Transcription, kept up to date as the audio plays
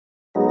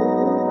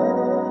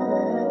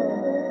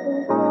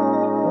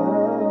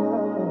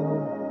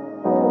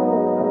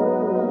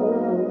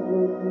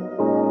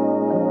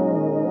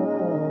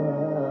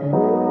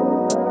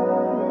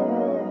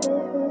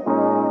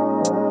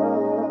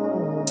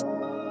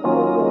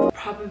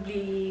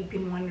probably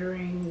been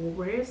wondering,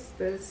 where's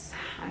this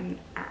hun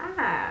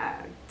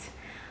at?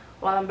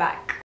 Well, I'm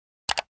back.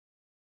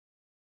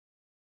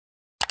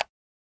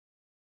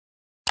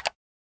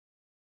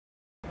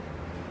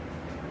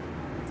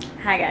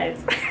 Hi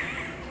guys.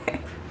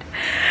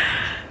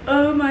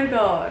 Oh my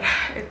god,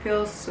 it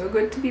feels so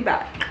good to be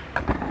back.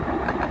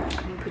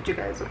 Let me put you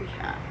guys over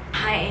here.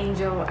 Hi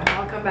Angel, and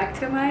welcome back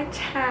to my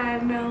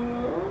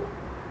channel.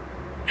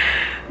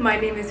 My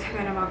name is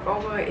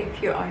Morolong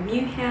if you are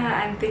new here,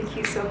 and thank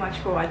you so much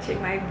for watching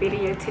my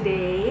video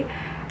today.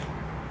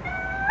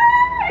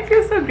 I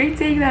feel so great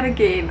saying that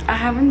again. I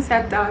haven't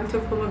sat down to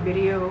film a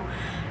video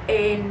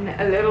in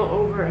a little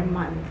over a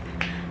month.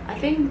 I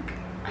think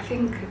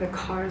the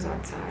car's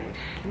outside.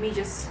 Let me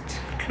just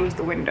close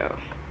the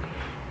window.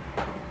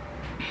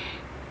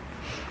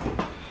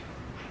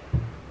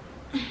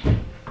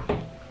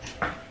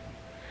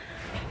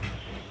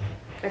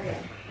 Okay,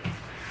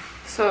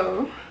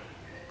 so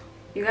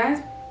you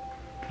guys,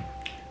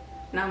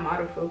 now I'm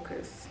out of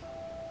focus.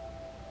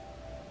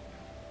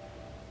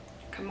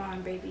 Come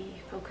on baby,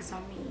 focus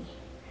on me.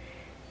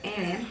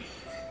 And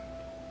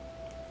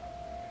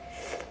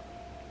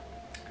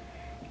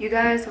you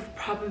guys have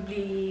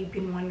probably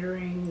been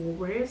wondering,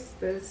 where's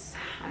this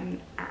hun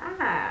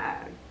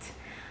at?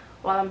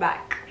 Well, I'm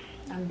back.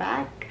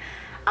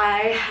 I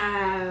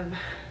have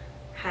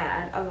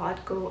had a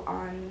lot go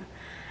on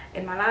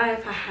in my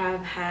life. I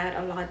have had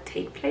a lot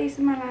take place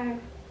in my life.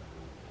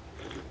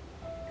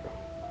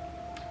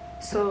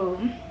 So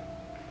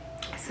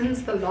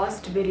since the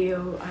last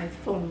video I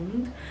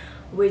filmed,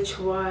 which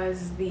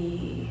was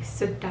the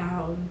sit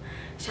down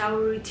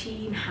shower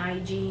routine,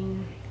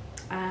 hygiene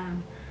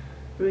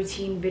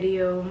routine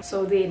video,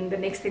 so then the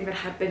next thing that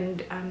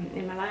happened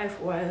in my life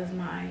was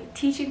my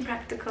teaching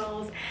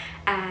practicals,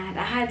 and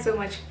I had so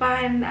much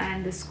fun,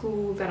 and the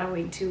school that I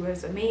went to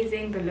was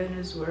amazing. The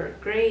learners were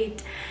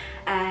great,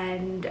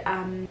 and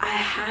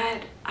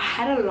I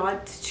had a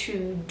lot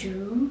to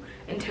do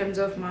in terms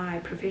of my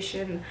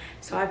profession,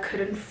 so I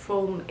couldn't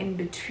film in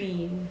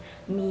between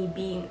me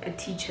being a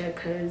teacher,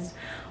 because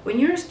when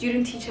you're a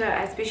student teacher,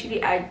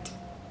 especially at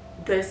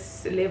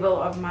this level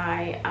of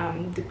my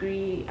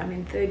degree, I'm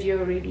in third year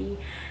already,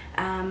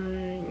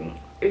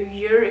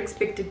 you're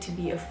expected to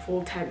be a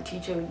full-time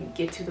teacher when you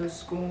get to those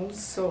schools.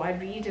 So I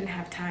really didn't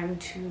have time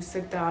to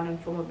sit down and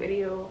film a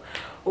video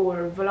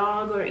or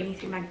vlog or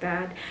anything like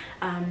that.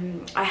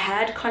 I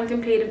had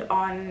contemplated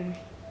on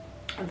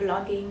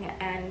vlogging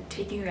and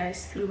taking you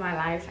guys through my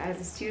life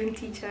as a student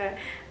teacher,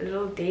 a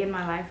little day in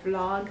my life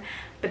vlog,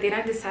 but then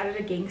I decided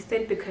against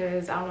it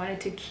because I wanted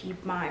to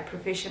keep my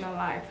professional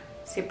life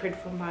separate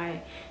from my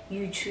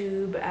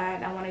YouTube,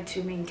 and I wanted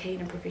to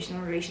maintain a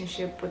professional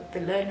relationship with the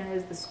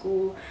learners, the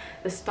school,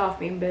 the staff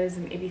members,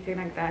 and everything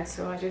like that.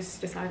 So I just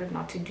decided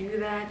not to do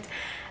that.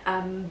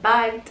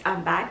 But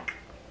I'm back,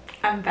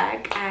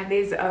 and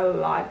there's a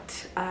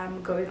lot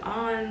going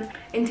on.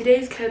 In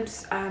today's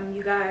clips,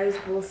 you guys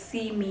will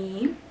see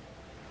me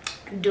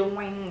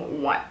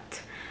doing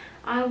what?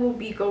 I will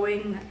be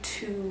going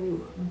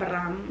to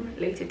Bram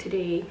later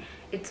today.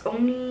 It's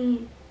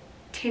only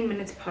 10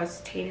 minutes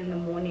past 10 in the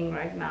morning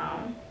right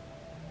now,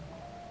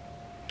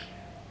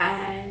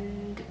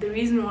 and the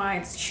reason why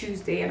it's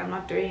Tuesday and I'm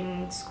not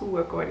doing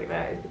schoolwork or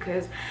whatever is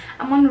because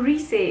I'm on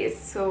recess.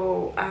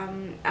 So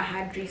I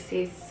had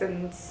recess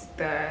since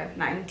the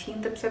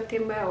 19th of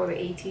September or the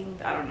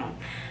 18th, I don't know,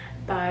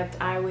 but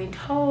I went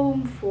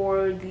home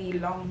for the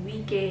long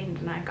weekend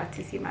and I got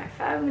to see my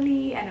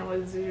family, and it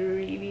was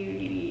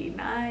really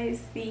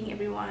nice seeing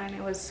everyone.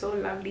 It was so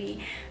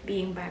lovely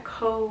being back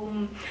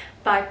home,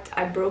 but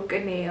I broke a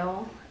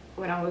nail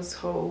when I was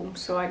home,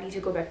 so I need to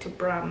go back to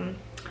Bram,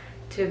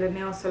 to the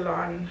nail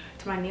salon,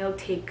 to my nail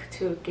tech,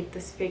 to get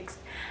this fixed.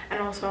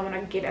 And also I want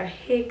to get a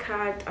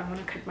haircut. I want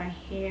to cut my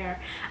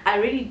hair. I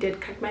already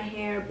did cut my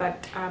hair,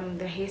 but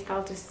the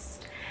hairstyle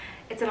just,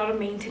 it's a lot of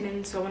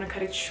maintenance, so I want to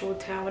cut it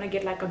shorter. I want to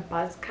get like a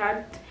buzz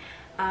cut.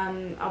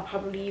 I'll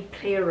probably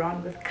play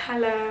around with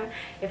color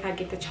if I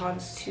get the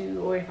chance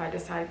to, or if I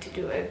decide to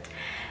do it.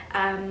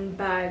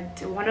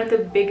 But one of the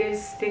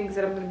biggest things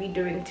that I'm going to be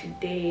doing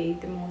today,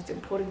 the most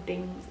important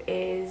things,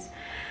 is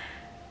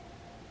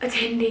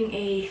attending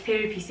a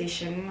therapy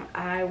session.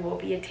 I will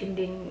be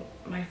attending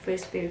my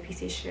first therapy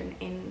session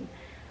in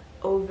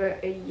over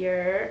a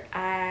year,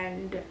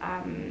 and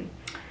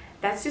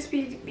that's just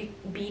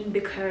been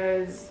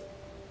because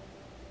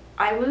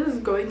I was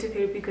going to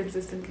therapy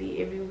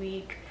consistently every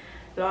week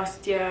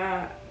last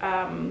year,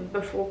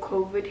 before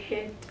COVID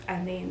hit,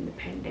 and then the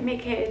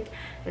pandemic hit,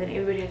 and then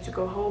everybody had to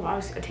go home. I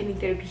was attending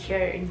therapy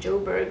here in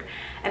Joburg,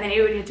 and then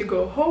everybody had to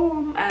go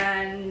home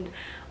and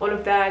all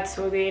of that,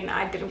 so then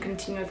I didn't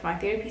continue with my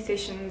therapy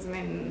sessions, and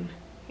then,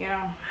 you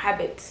know,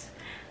 habits.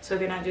 So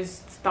then I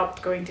just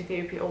stopped going to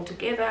therapy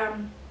altogether.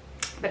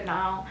 But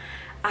now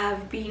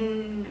I've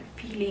been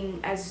feeling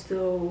as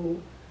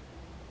though,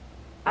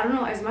 I don't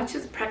know, as much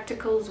as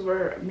practicals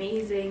were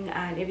amazing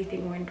and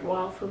everything went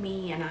well for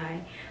me and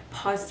I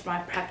passed my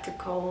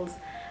practicals,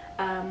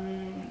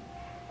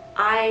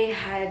 I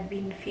had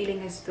been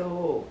feeling as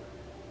though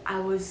I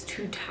was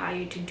too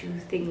tired to do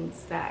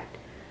things that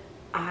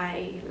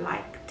I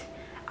liked.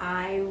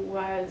 I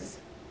was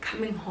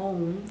coming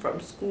home from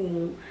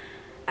school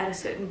at a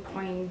certain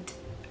point.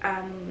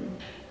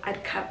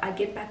 I'd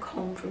get back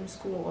home from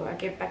school, or I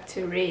get back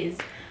to Res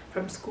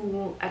from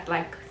school at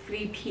like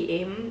 3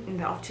 p.m. in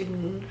the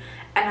afternoon,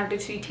 and I'd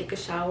literally take a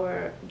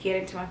shower, get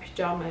into my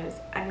pajamas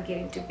and get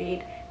into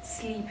bed,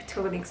 sleep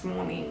till the next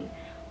morning,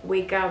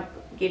 wake up,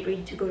 get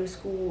ready to go to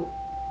school,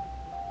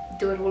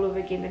 do it all over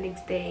again the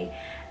next day.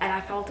 And I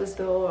felt as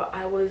though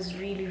I was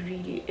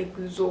really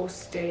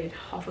exhausted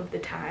half of the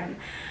time.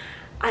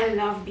 I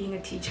love being a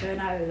teacher and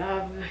I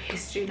love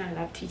history and I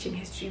love teaching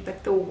history,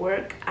 but the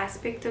work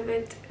aspect of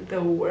it,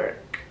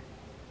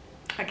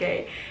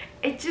 okay,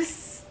 it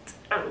just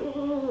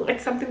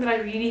it's something that I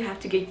really have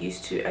to get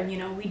used to. And you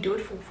know, we do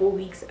it for 4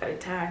 weeks at a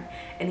time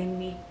and then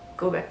we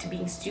go back to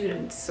being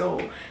students, so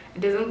it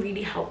doesn't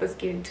really help us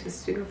get into the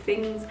swing of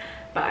things.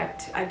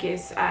 But I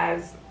guess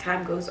as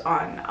time goes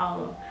on,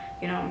 I'll,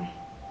 you know,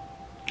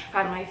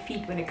 find my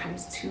feet when it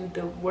comes to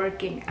the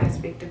working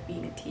aspect of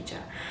being a teacher.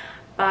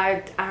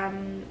 But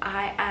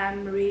I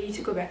am ready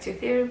to go back to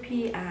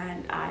therapy,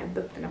 and I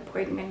booked an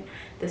appointment.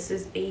 This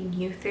is a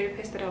new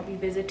therapist that I'll be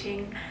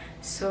visiting,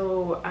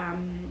 so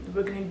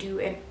we're gonna do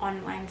an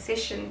online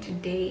session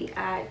today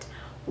at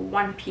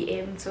 1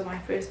 p.m. so my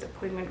first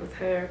appointment with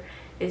her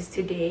is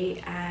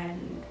today,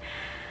 and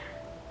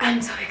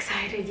I'm so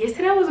excited.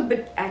 Yesterday I was a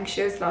bit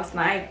anxious. Last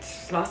night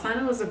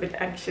I was a bit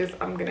anxious.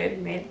 I'm gonna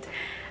admit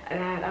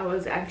that I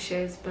was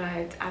anxious,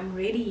 but I'm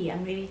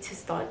ready to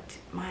start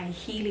my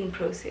healing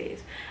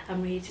process.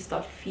 I'm ready to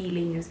start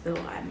feeling as though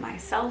I'm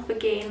myself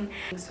again.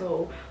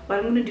 So what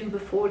I'm gonna do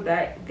before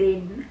that,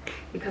 then,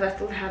 because I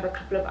still have a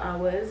couple of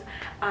hours,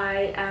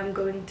 I am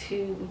going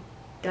to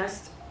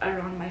dust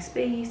around my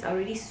space. I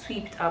already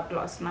swept up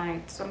last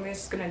night, so I'm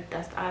just gonna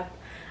dust up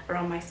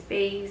around my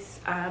space,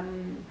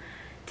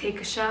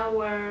 take a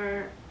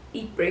shower,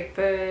 eat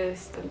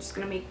breakfast. I'm just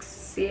gonna make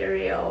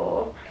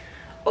cereal.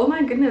 Oh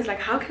my goodness, like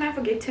how can I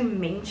forget to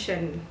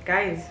mention,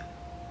 guys,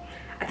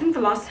 I think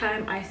the last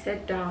time I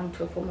sat down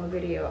to film a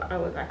video I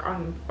was like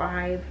on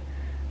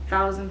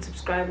 5,000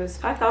 subscribers,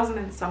 5,000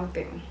 and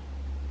something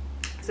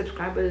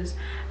subscribers.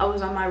 I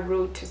was on my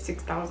road to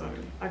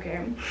 6,000,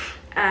 okay?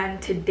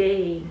 And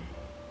today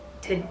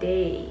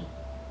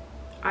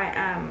I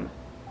am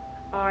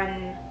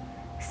on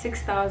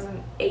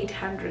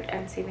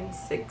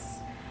 6,876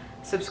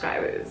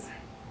 subscribers.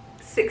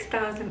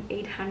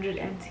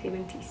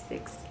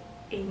 6,876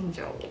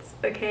 angels,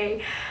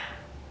 okay?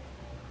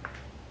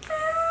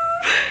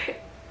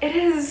 It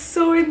is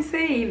so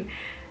insane.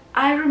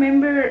 I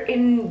remember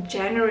in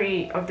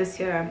January of this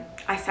year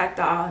I sat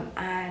down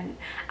and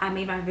I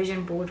made my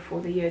vision board for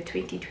the year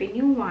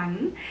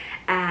 2021,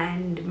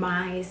 and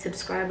my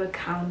subscriber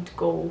count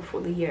goal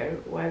for the year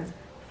was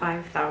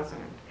 5,000,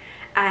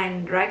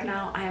 and right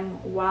now I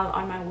am well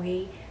on my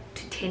way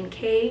to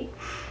 10k,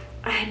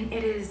 and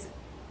it is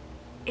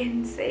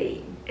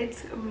insane.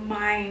 It's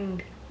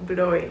mind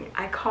blowing.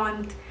 I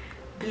can't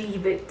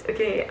believe it,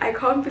 okay? I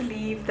can't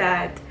believe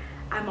that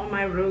I'm on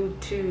my road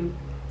to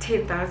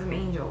 10,000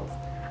 angels.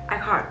 I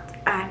can't,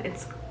 and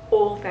it's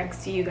all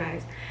thanks to you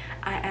guys.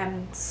 I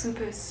am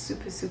super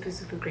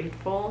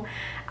grateful.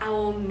 I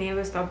will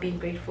never stop being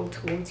grateful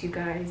towards you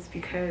guys,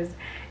 because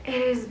it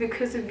is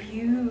because of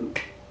you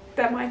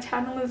that my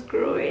channel is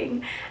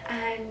growing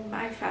and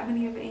my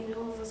family of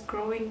angels is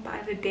growing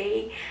by the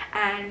day.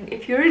 And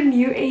if you're a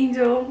new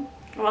angel,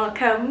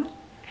 welcome,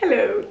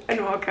 hello and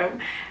welcome.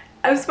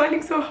 I'm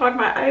smiling so hard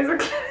my eyes are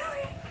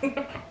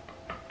closing.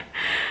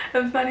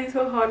 I'm smiling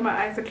so hard my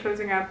eyes are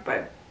closing up,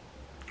 but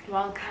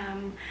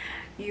welcome.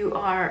 You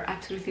are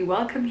absolutely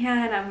welcome here,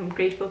 and I'm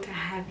grateful to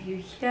have you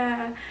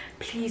here.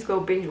 Please go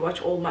binge watch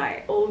all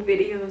my old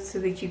videos so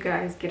that you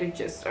guys get a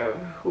gist of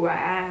who I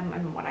am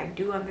and what I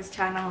do on this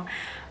channel.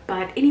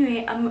 But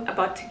anyway, I'm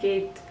about to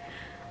get,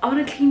 I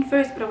want to clean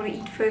first, but I want to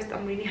eat first.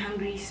 I'm really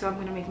hungry, so I'm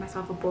going to make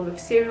myself a bowl of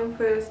cereal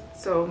first.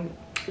 So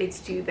let's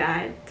do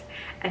that,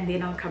 and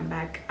then I'll come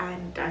back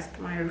and dust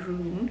my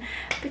room.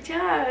 But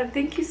yeah,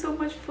 thank you so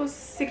much for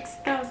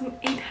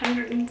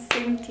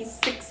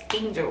 6,876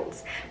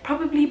 angels.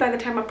 Probably by the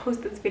time I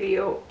post this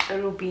video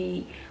it will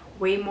be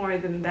way more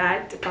than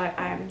that, but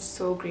I am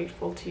so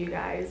grateful to you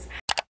guys.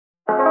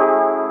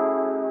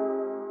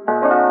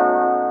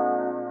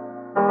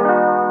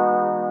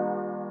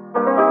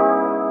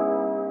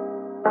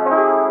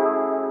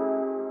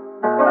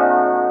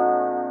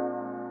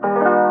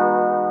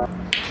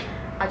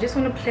 I just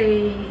want to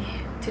play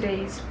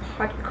today's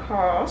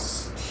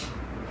podcast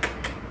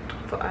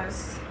for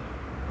us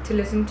to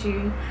listen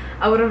to.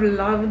 I would have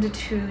loved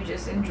to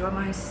just enjoy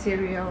my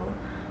cereal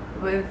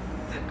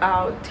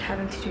without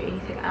having to do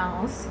anything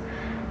else,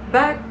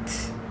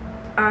 but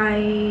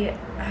I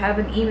have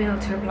an email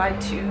to reply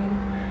to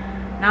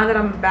now that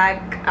I'm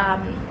back.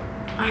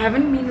 I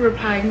haven't been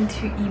replying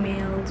to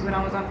emails when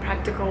I was on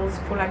practicals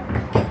for like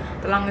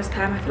the longest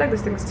time. I feel like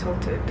this thing is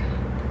tilted.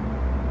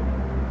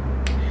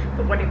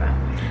 but whatever.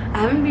 I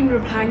haven't been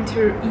replying to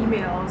her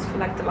emails for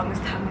like the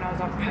longest time when I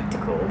was on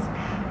practicals,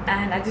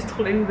 and I just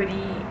told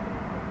everybody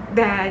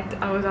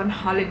that I was on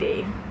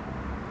holiday.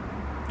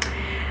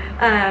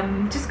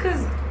 Just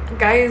because,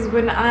 guys,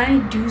 when I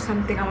do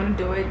something, I want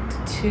to do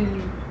it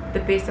to the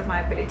best of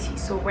my ability.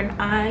 So when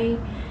I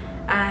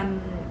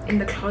am in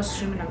the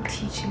classroom and I'm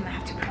teaching and I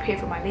have to prepare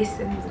for my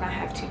lessons and I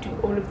have to do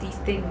all of these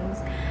things,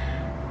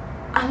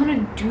 I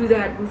want to do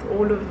that with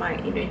all of my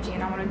energy,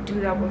 and I want to do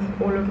that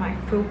with all of my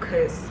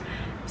focus.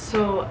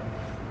 So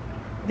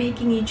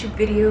making YouTube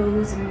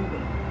videos and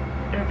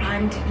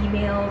replying to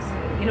emails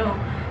and, you know,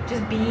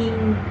 just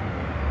being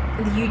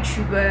the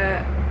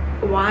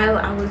YouTuber while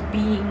I was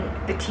being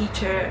the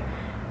teacher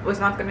was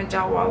not going to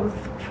gel well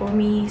for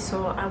me.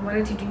 So I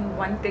wanted to do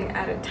one thing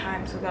at a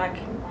time so that I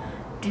can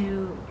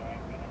do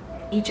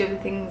each of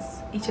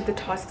the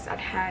tasks at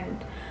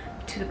hand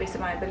to the best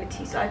of my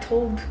ability. So I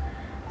told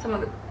some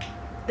of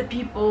the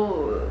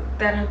people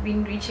that have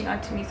been reaching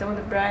out to me, some of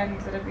the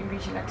brands that have been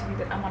reaching out to me,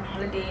 that I'm on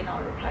holiday, and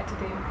I'll reply to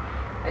them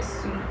as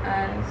soon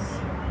as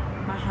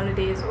my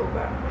holiday is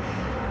over.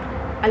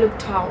 I look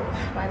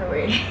 12, by the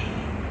way.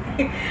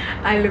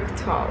 I look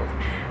 12.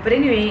 But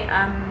anyway,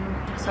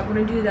 so I'm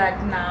gonna do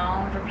that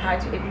now, reply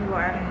to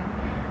everyone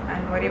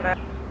and whatever.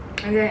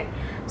 Okay,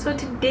 so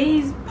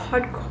today's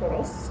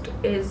podcast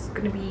is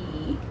gonna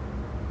be,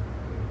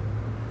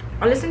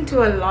 I listen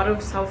to a lot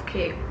of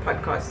self-care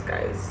podcasts,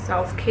 guys.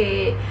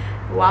 Self-care,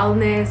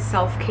 wellness,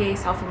 self-care,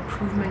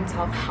 self-improvement,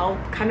 self-help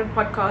kind of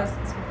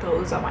podcasts.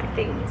 Those are my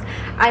things.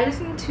 I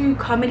listen to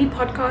comedy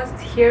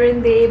podcasts here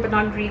and there, but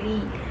not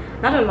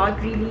a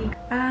lot really.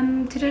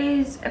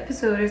 Today's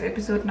episode is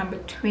episode number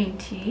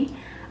 20,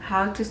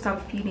 how to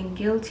stop feeling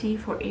guilty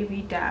for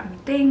every damn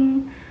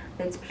thing.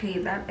 Let's play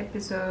that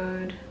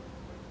episode.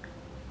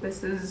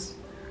 This is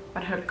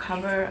what her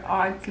cover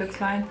art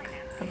looks like,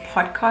 her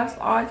podcast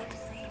art.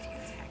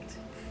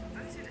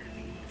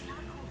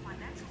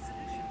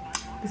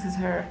 This is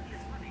her.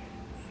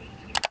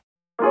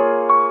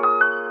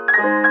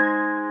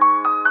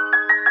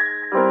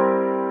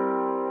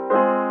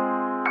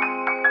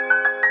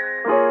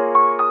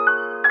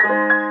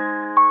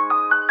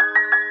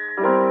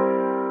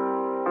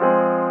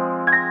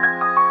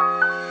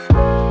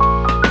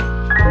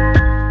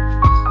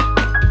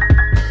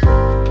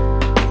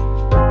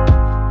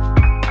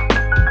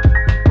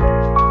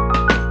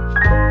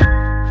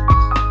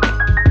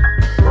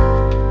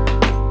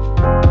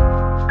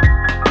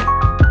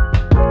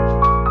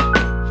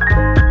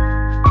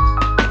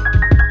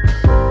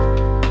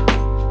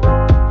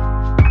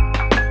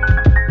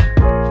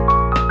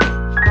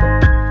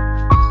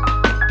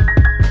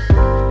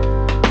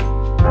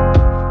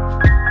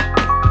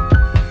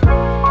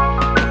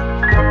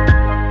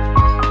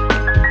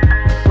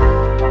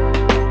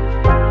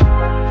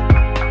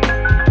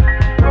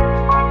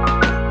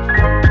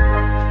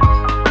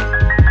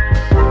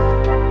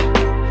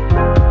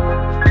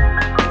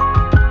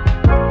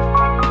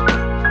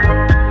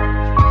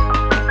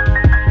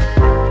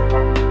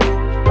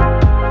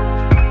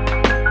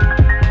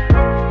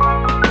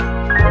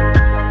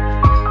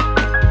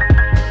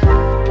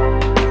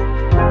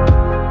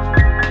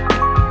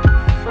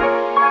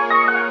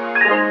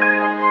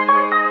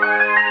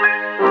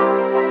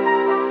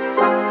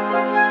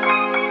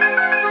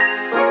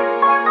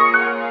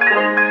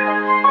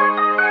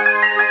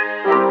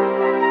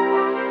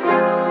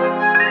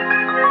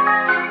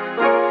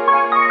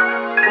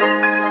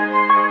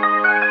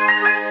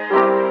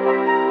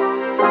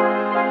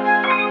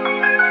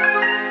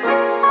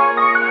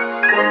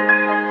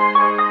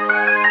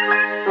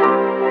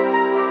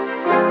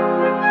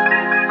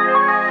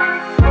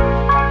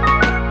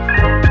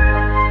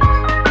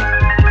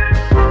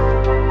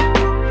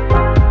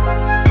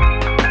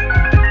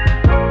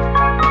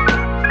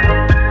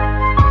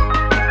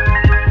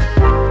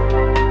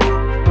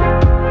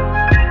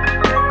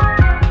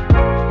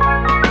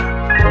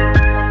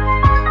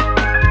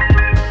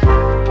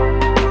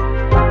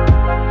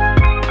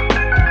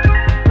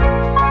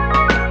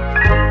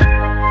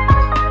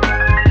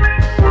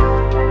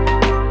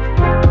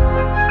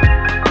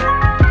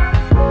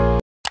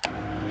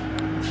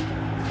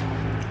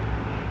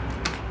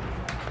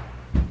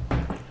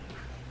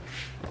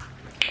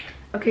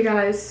 Okay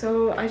guys,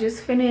 so I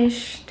just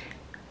finished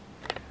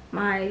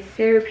my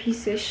therapy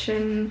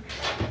session.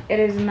 It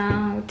is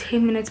now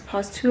 10 minutes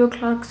past 2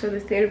 o'clock, so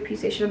the therapy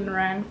session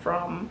ran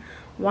from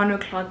 1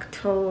 o'clock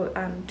till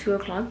 2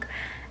 o'clock,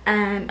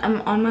 and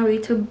I'm on my way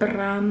to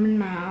Bram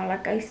now.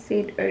 Like I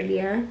said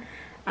earlier,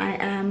 I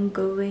am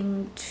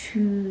going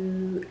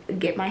to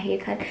get my hair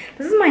cut.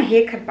 This is my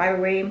haircut, by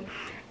the way.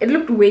 It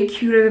looked way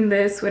cuter than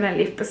this when I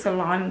left the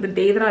salon, the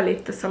day that I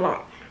left the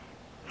salon.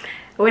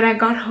 When I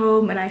got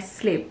home and I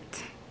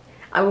slept,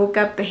 I woke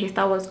up, the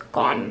hairstyle was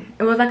gone.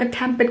 It was like a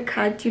tempered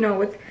cut, you know,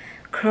 with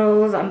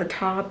curls on the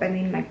top and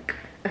then like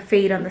a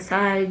fade on the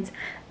sides.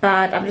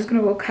 But I'm just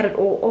gonna go cut it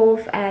all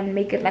off and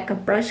make it like a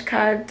brush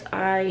cut.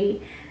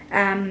 I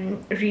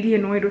am really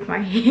annoyed with my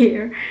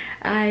hair.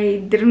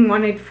 I didn't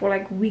want it for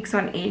like weeks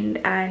on end,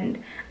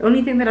 and the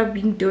only thing that I've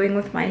been doing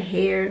with my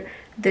hair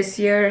this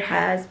year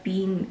has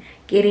been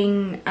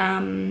getting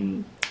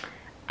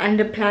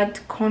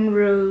underplait,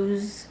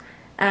 cornrows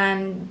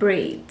and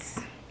braids.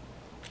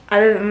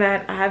 Other than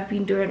that, I have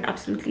been doing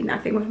absolutely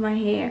nothing with my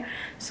hair,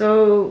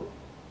 so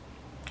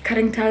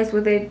cutting ties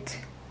with it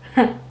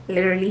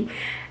literally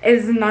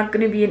is not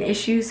going to be an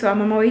issue. So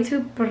I'm on my way to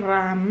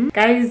Bram.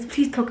 Guys,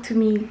 please talk to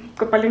me.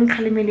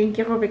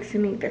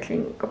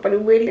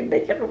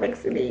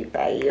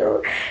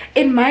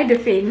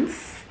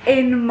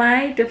 In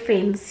my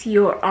defense,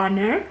 Your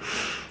Honor,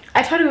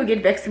 I tried to go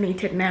get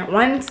vaccinated. Now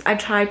once I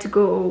tried to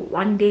go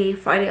one day,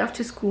 Friday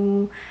after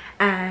school,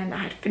 and I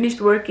had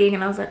finished working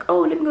and I was like,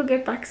 oh, let me go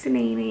get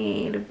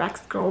vaccinated.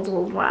 Vax girls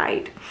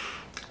worldwide.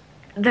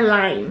 The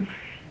line,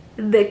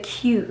 the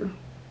queue,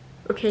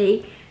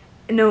 okay,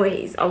 no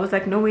ways. I was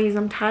like, no ways,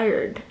 I'm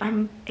tired,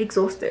 I'm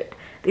exhausted,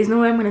 there's no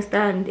way I'm gonna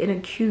stand in a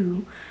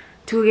queue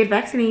to get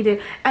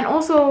vaccinated. And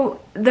also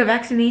the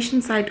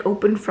vaccination site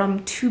opened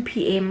from 2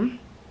 p.m.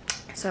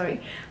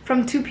 sorry,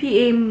 from 2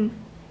 p.m.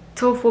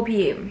 till 4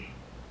 p.m.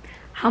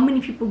 How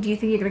many people do you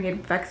think you're gonna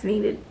get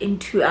vaccinated in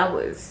 2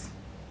 hours?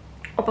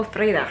 Op a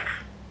Vrydag.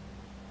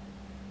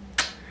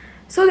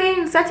 So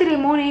then Saturday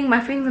morning,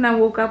 my friends and I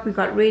woke up, we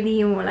got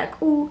ready and we were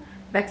like, oh,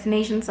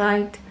 vaccination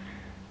site.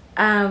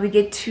 We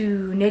get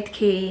to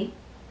Netcare,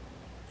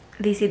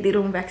 they said they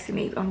don't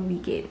vaccinate on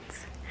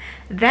weekends.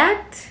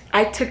 That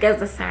I took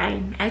as a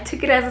sign. I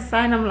took it as a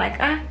sign. I'm like,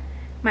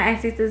 my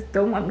ancestors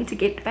don't want me to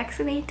get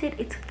vaccinated,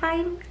 it's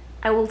fine,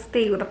 I will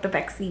stay without the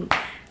vaccine.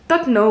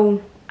 Don't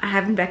know, I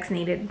haven't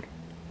vaccinated.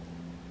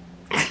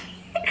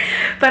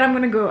 But I'm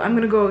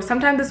gonna go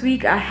sometime this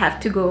week. I have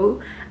to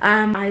go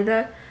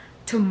either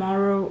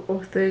tomorrow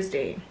or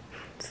Thursday,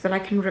 so that I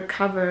can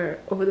recover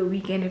over the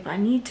weekend if I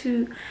need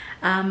to,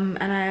 and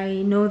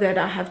I know that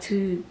I have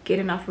to get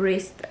enough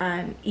rest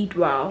and eat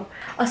well.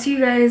 I'll see you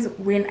guys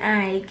when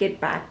I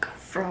get back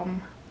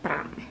from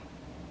Bram.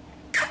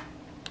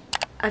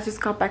 I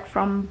just got back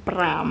from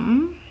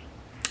Bram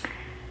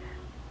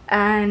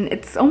and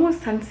it's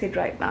almost sunset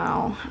right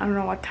now. I don't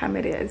know what time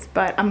it is,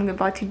 but I'm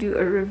about to do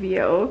a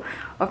reveal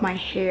of my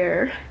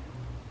hair.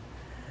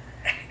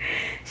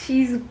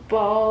 She's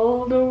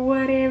bald or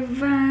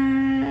whatever.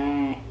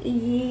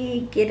 Yeah,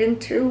 get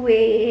into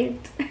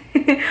it.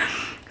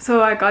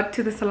 So I got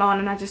to the salon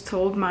and I just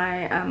told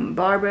my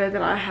barber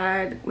that I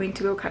had went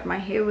to go cut my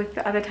hair with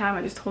the other time.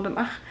 I just told him,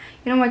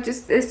 you know what,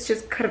 let's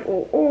just cut it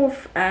all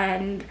off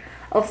and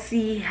I'll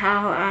see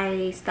how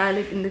I style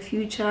it in the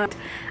future.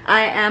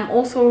 I am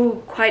also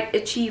quite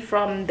itchy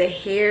from the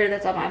hair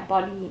that's on my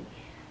body.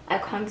 I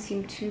can't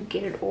seem to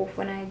get it off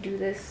when I do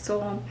this,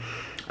 so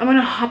I'm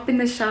gonna hop in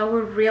the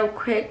shower real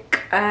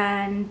quick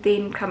and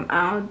then come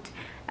out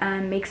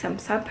and make some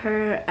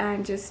supper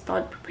and just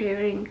start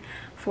preparing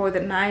for the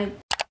night.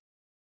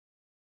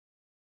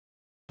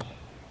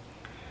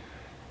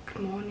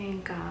 Good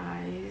morning,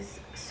 guys.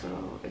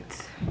 So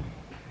it's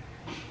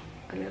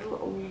a little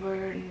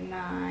over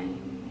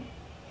 9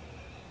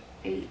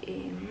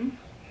 a.m.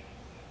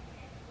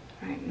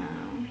 right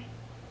now.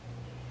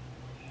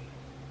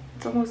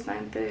 It's almost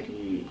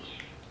 9:30,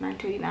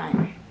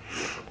 9:29.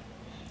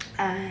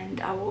 And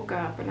I woke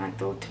up and I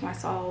thought to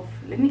myself,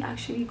 let me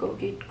actually go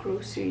get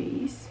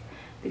groceries,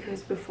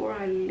 because before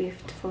I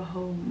left for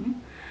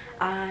home,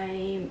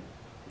 why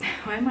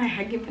am I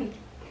hugging my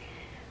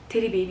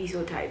teddy baby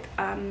so tight?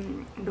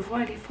 Before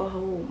I left for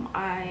home,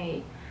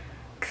 I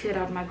cleared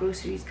out my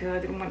groceries because I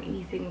didn't want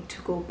anything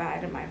to go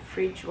bad in my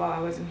fridge while I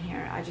wasn't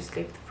here. I just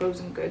left the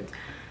frozen goods,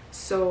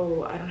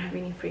 so I don't have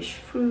any fresh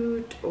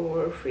fruit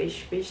or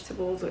fresh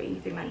vegetables or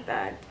anything like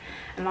that.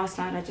 And last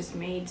night I just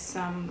made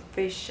some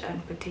fish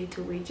and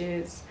potato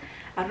wedges.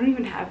 I don't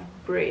even have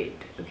bread,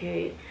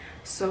 okay?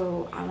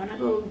 So I want to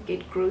go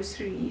get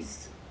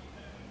groceries,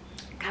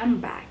 come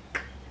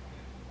back,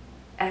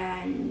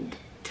 and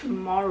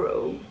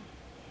tomorrow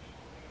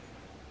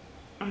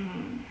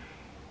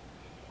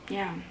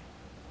yeah,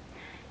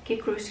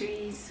 get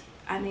groceries,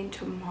 and then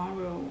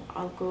tomorrow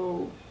I'll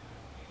go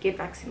get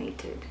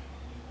vaccinated.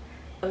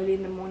 Early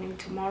in the morning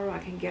tomorrow I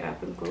can get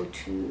up and go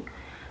to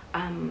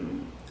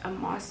a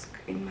mosque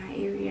in my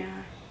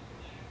area.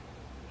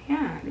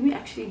 Yeah, let me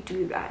actually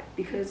do that,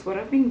 because what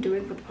I've been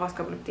doing for the past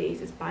couple of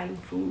days is buying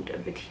food a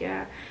bit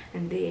here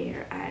and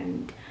there,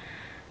 and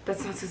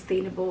that's not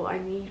sustainable. I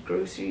need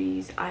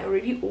groceries. I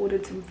already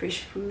ordered some fresh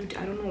food.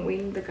 I don't know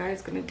when the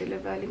guy's gonna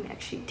deliver. Let me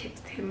actually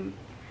text him.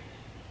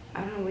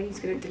 I don't know when he's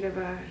gonna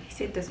deliver. He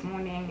said this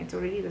morning. It's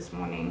already this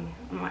morning.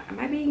 Am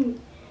I being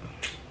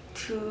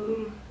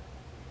too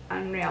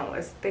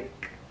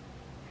unrealistic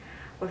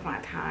with my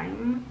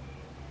time?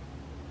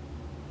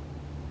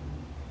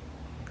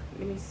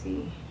 Let me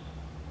see.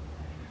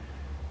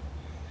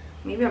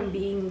 Maybe I'm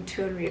being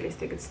too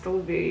unrealistic. It's still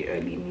very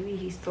early. Maybe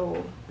he's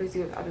still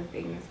busy with other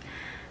things.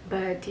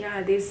 But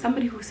yeah, there's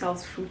somebody who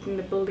sells fruit in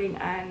the building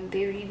and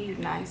they're really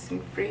nice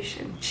and fresh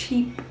and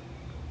cheap.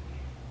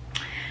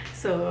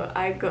 So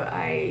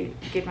I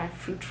get my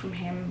fruit from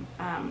him.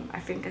 I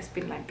think I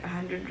spent like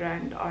 100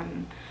 rand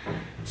on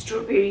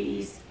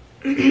strawberries,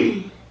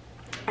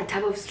 a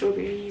tub of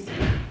strawberries,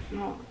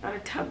 no, not a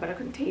tub, but a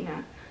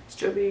container.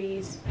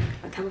 Strawberries,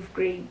 a tub of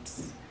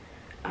grapes,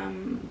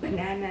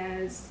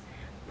 bananas,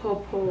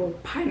 pawpaw,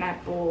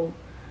 pineapple.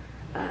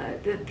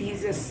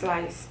 These are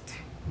sliced.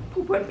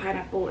 Pawpaw and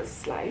pineapple is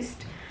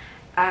sliced.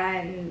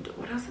 And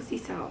what else does he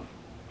sell?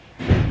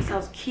 He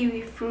sells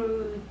kiwi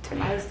fruit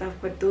and other stuff,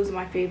 but those are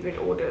my favorite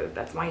order.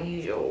 That's my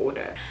usual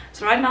order.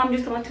 So right now I'm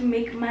just about to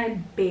make my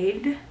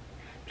bed,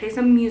 play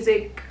some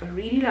music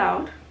really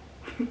loud,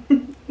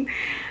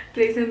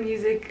 play some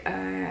music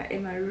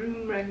in my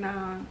room right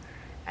now,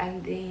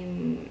 and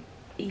then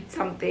eat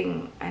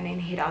something and then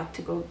head out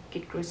to go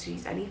get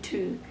groceries. I need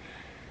to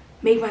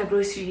make my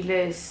grocery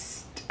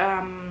list.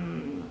 I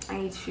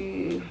need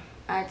to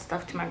add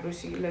stuff to my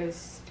grocery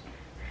list.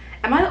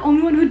 Am I the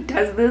only one who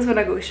does this when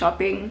I go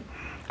shopping?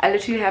 I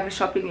literally have a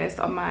shopping list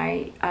on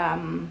my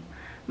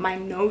my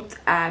notes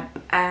app,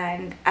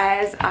 and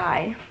as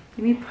I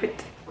let me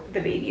put the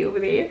baby over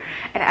there,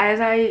 and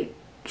as I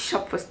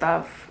shop for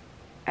stuff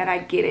and I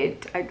get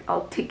it,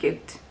 I'll tick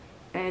it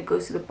and it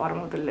goes to the bottom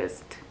of the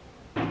list.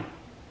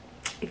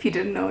 If you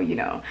didn't know, you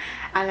know.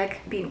 I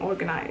like being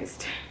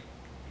organized.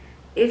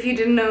 If you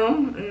didn't know,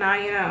 now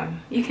you know.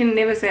 You can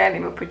never say I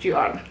never put you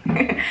on.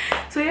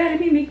 So yeah, let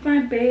me make my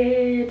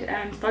bed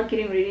and start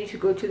getting ready to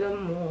go to the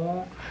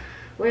mall.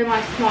 Where are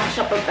my small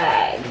shopper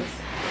bags?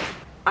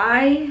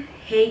 I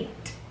hate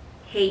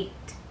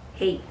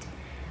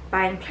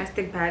buying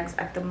plastic bags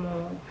at the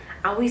mall.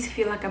 I always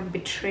feel like I'm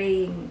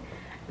betraying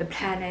the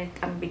planet,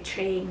 I'm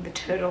betraying the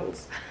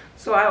turtles.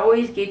 So I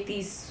always get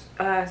these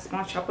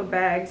small shopper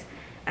bags,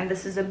 and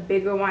this is a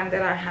bigger one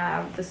that I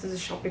have. This is a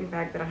shopping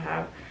bag that I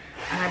have,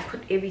 and I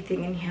put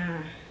everything in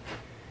here.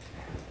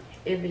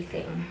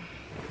 Everything.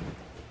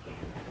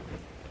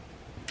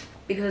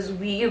 Because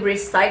we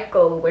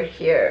recycle, we're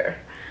here.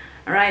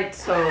 Alright,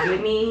 so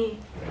let me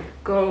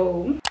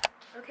go.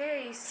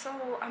 Okay, so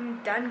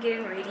I'm done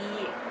getting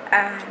ready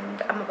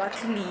and I'm about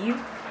to leave.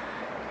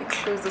 Let me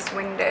close this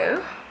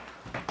window.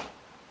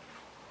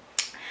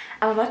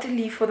 I'm about to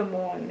leave for the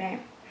mall now.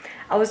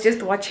 I was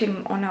just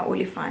watching Ona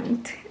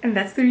Olifant, and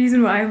that's the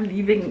reason why I'm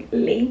leaving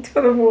late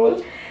for the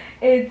mall.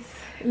 It's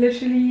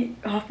literally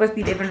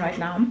 11:30 right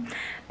now,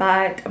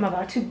 but I'm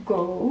about to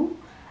go.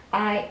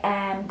 I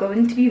am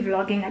going to be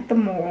vlogging at the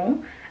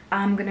mall.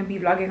 I'm gonna be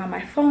vlogging on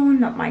my phone,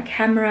 not my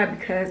camera,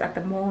 because at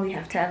the mall you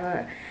have to have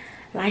a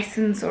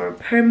license or a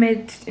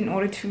permit in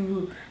order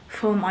to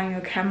film on your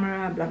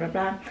camera, blah blah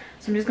blah.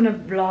 So I'm just gonna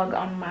vlog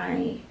on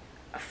my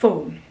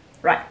phone.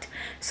 Right,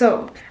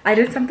 so I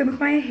did something with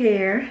my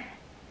hair.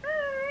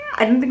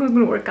 I didn't think it was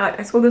gonna work out.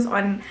 I saw this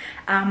on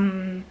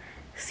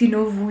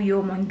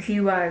Sinovuyo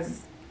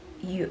Montliwa's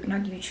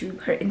not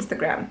YouTube, her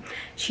Instagram.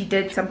 She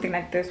did something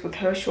like this with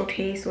her short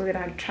hair, so that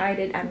I tried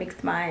it. I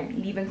mixed my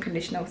leave-in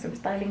conditioner with some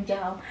styling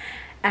gel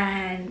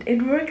and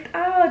it worked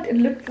out. It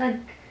looked like,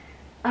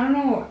 I don't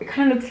know, it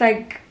kind of looks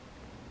like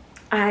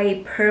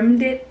I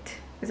permed it.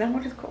 Is that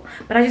what it's called?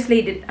 But I just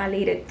laid it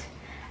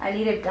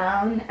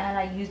down and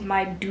I used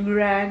my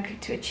do-rag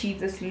to achieve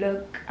this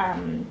look.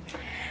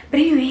 But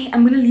anyway,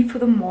 I'm gonna leave for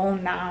the mall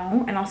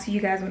now, and I'll see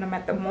you guys when I'm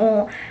at the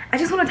mall. I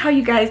just want to tell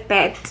you guys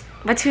that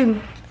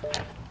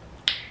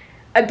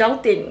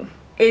adulting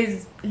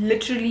is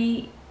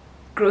literally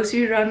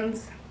grocery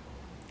runs,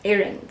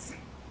 errands,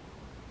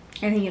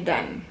 and then you're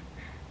done.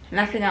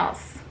 Nothing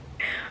else.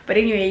 But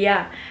anyway,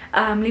 yeah,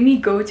 let me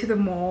go to the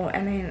mall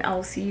and then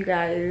I'll see you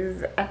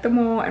guys at the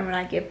mall. And when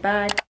I get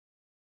back,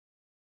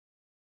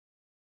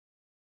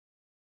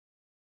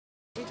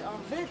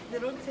 they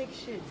don't take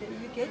shit.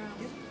 You get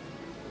this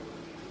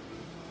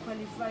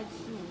qualified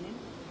soon.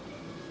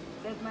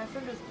 Like my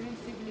friend was doing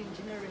civil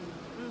engineering.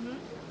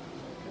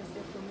 That's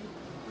it for me.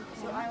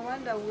 So I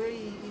wonder where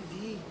is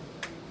he?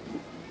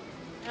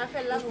 I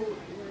fell love.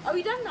 Are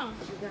we done now?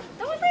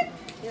 That was it?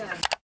 Yeah.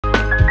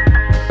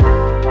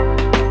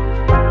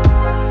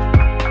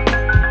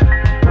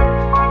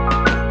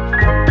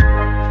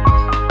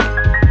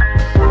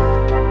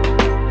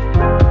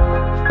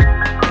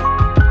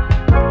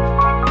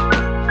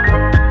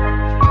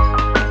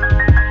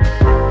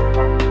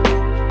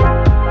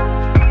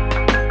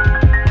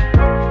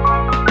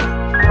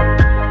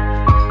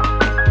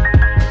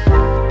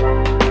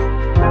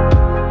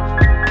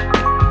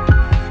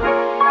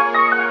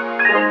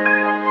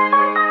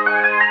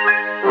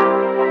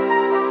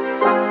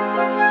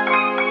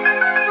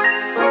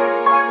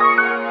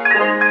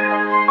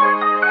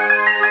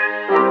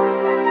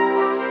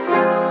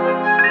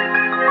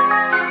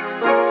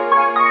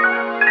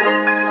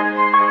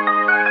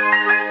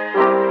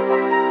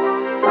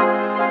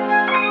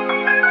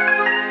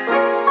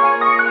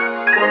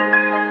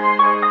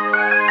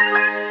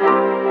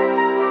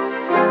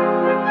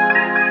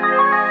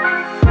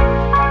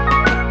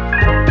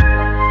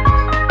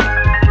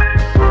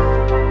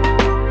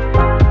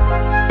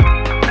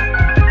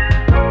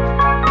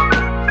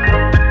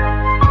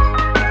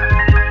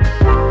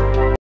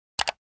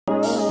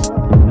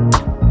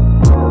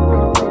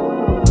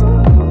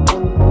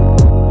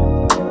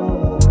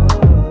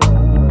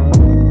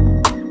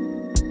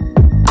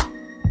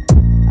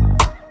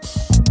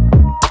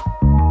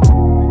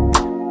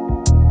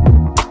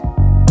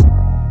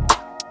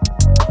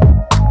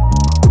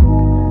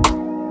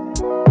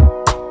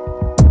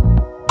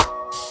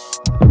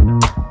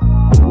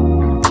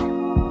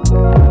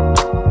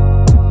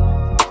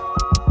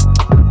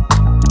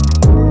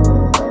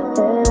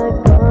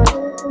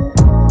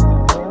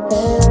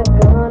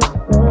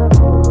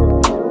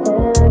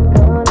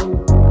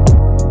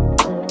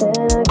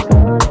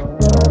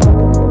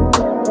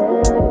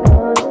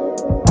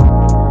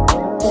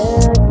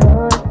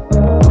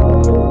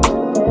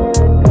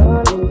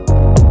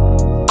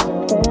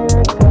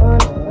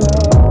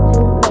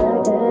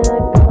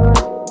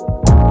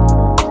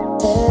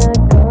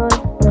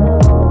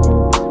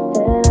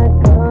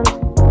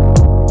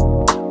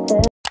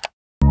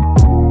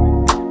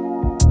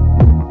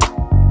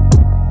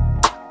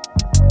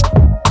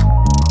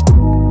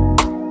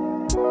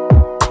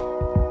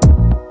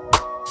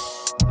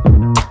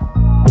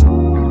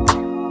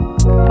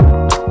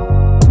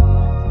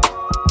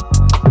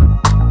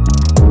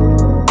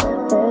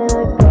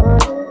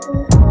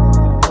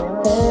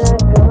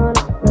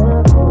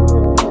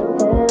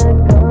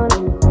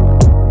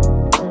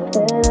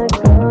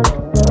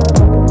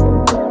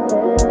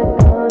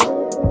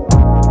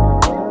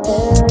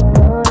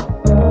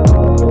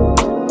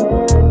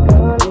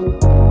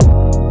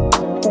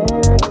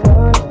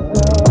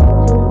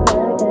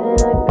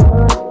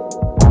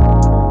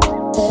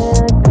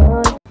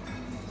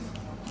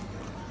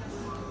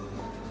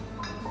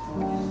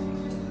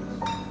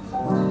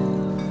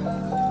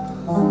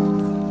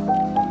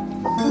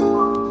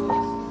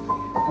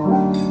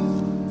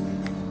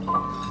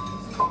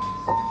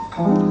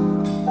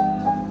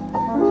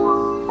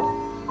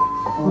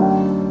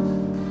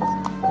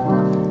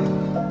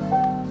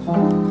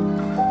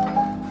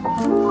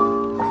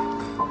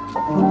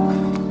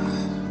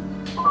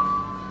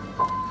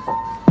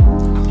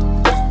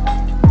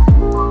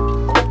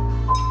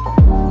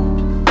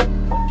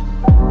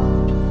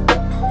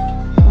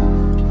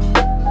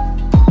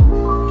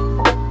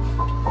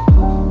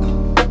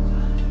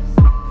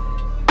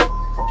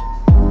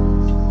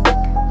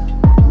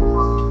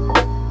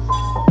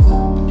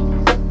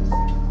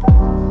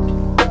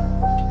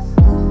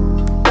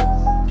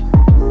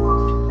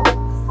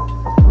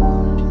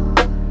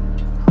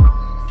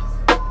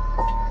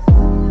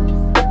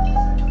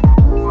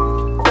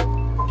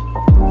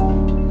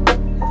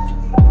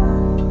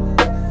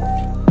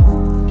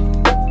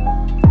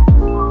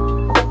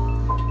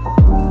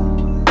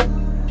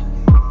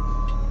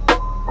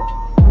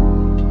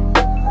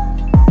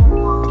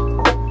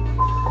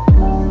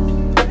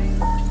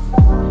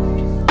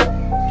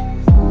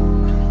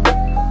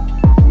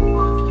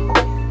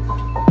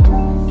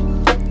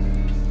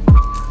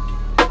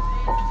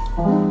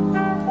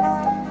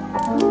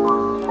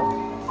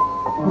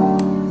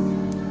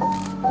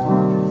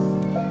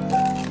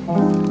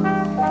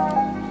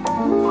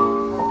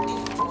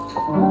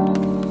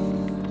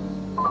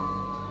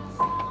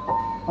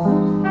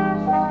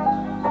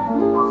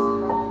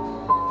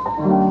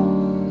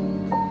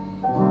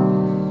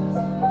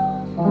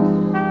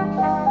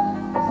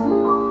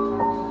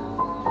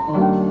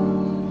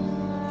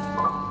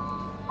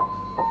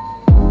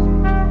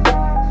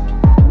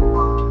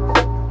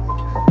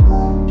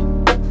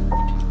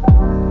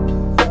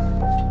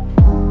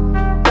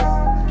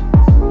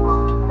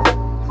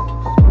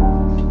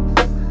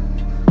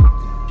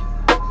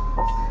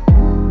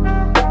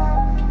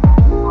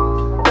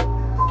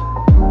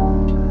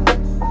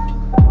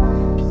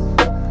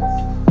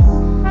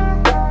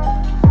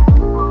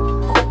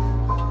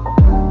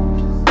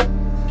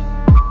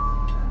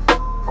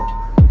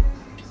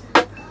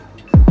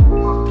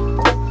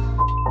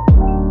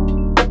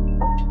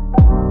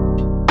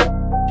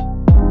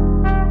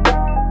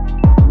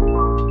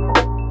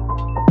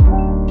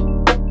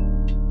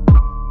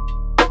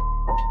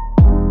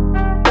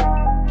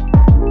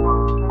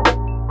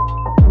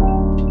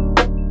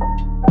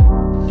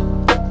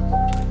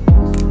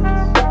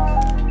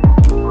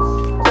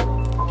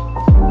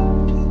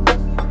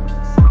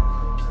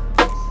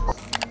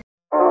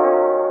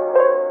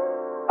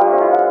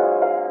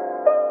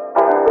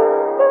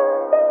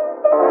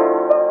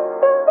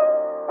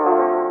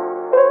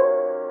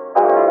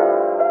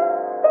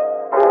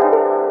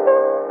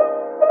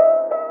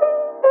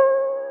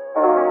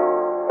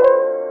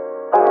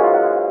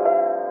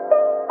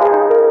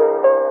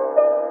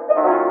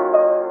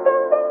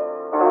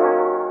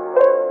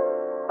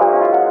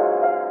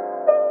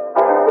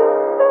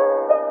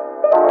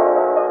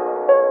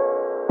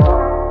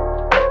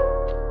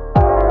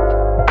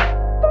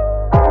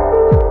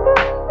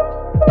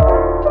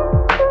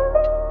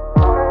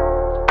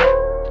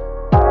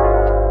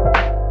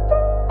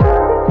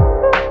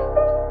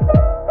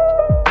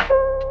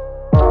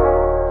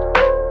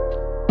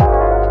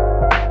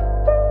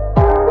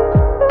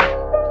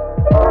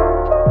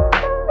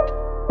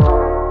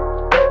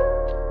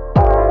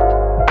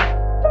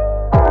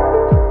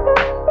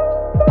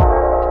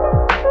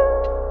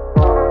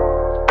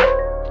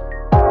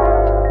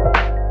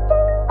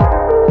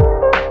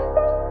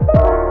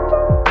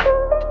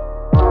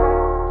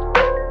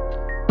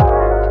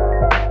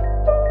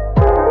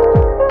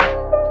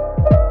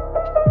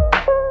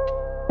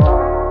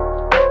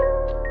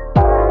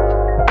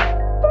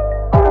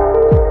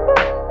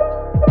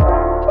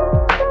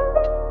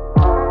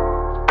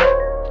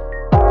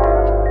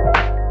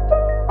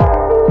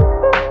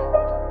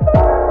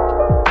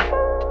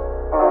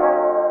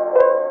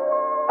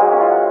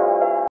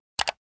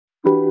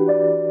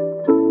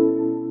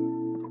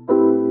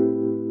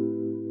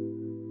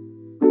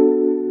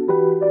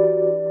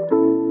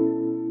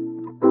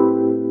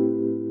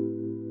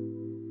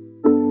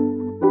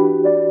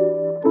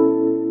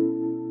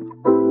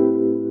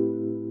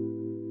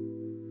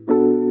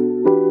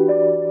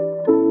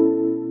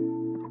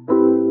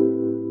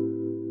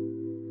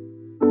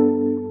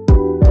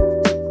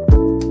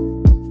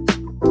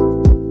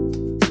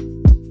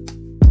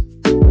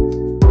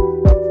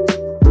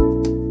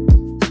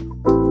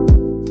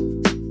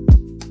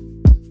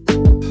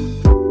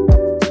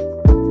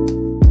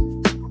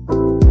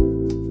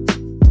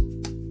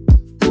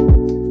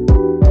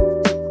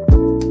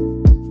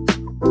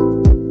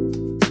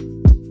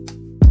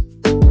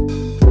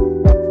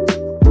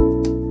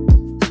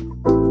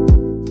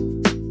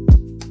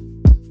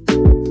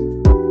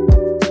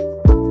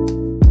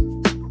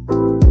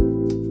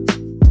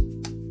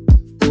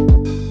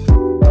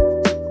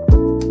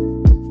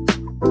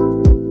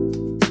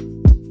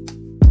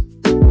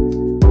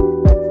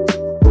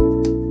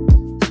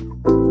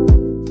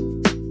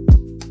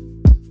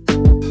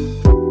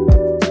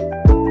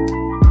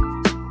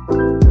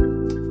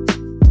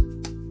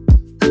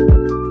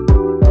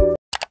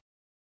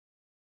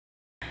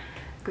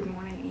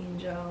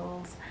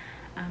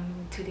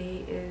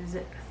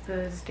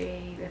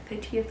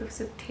 30th of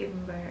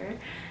September,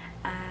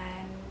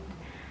 and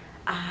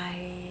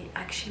I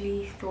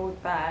actually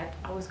thought that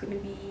I was going to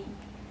be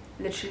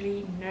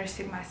literally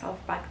nursing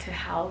myself back to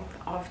health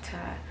after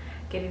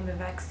getting the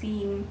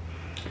vaccine,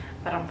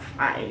 but I'm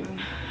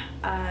fine.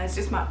 It's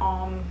just my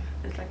arm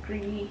is like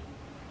really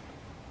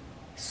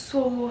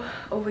sore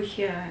over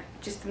here,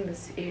 just in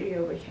this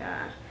area over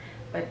here,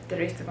 but the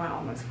rest of my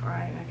arm is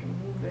fine. I can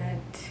move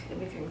it,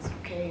 everything's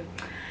okay.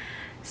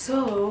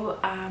 So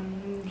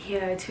I'm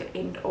here to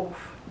end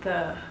off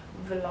the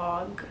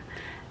vlog.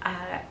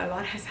 A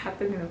lot has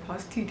happened in the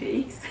past 2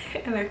 days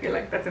and I feel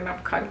like that's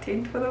enough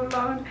content for the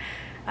vlog.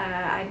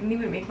 I didn't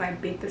even make my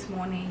bed this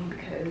morning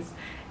because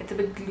it's a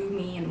bit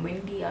gloomy and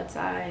windy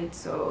outside,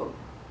 so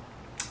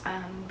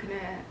I'm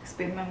gonna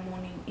spend my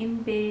morning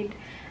in bed.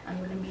 I'm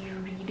gonna be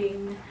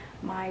reading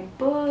my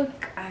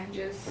book and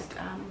just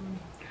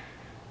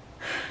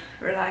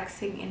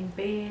relaxing in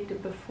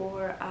bed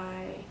before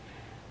I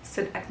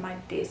sit at my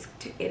desk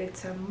to edit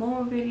some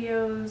more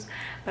videos.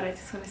 But I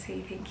just want to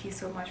say thank you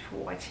so much for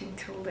watching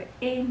till the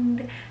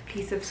end.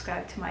 Please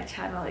subscribe to my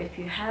channel if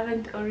you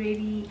haven't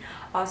already.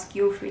 Ask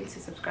your friends to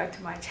subscribe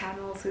to my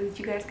channel so that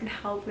you guys can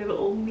help little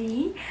old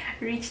me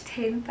reach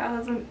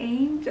 10,000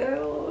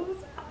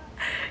 angels.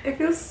 It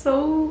feels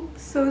so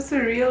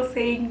surreal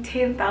saying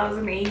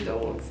 10,000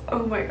 angels.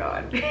 Oh my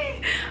god.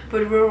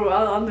 But we're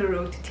well on the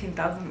road to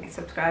 10,000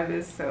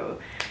 subscribers, so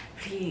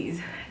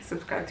please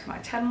subscribe to my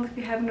channel if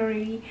you haven't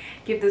already.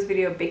 Give this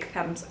video a big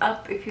thumbs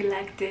up if you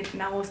liked it,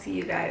 and I will see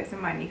you guys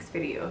in my next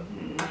video.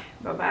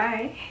 Bye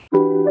bye.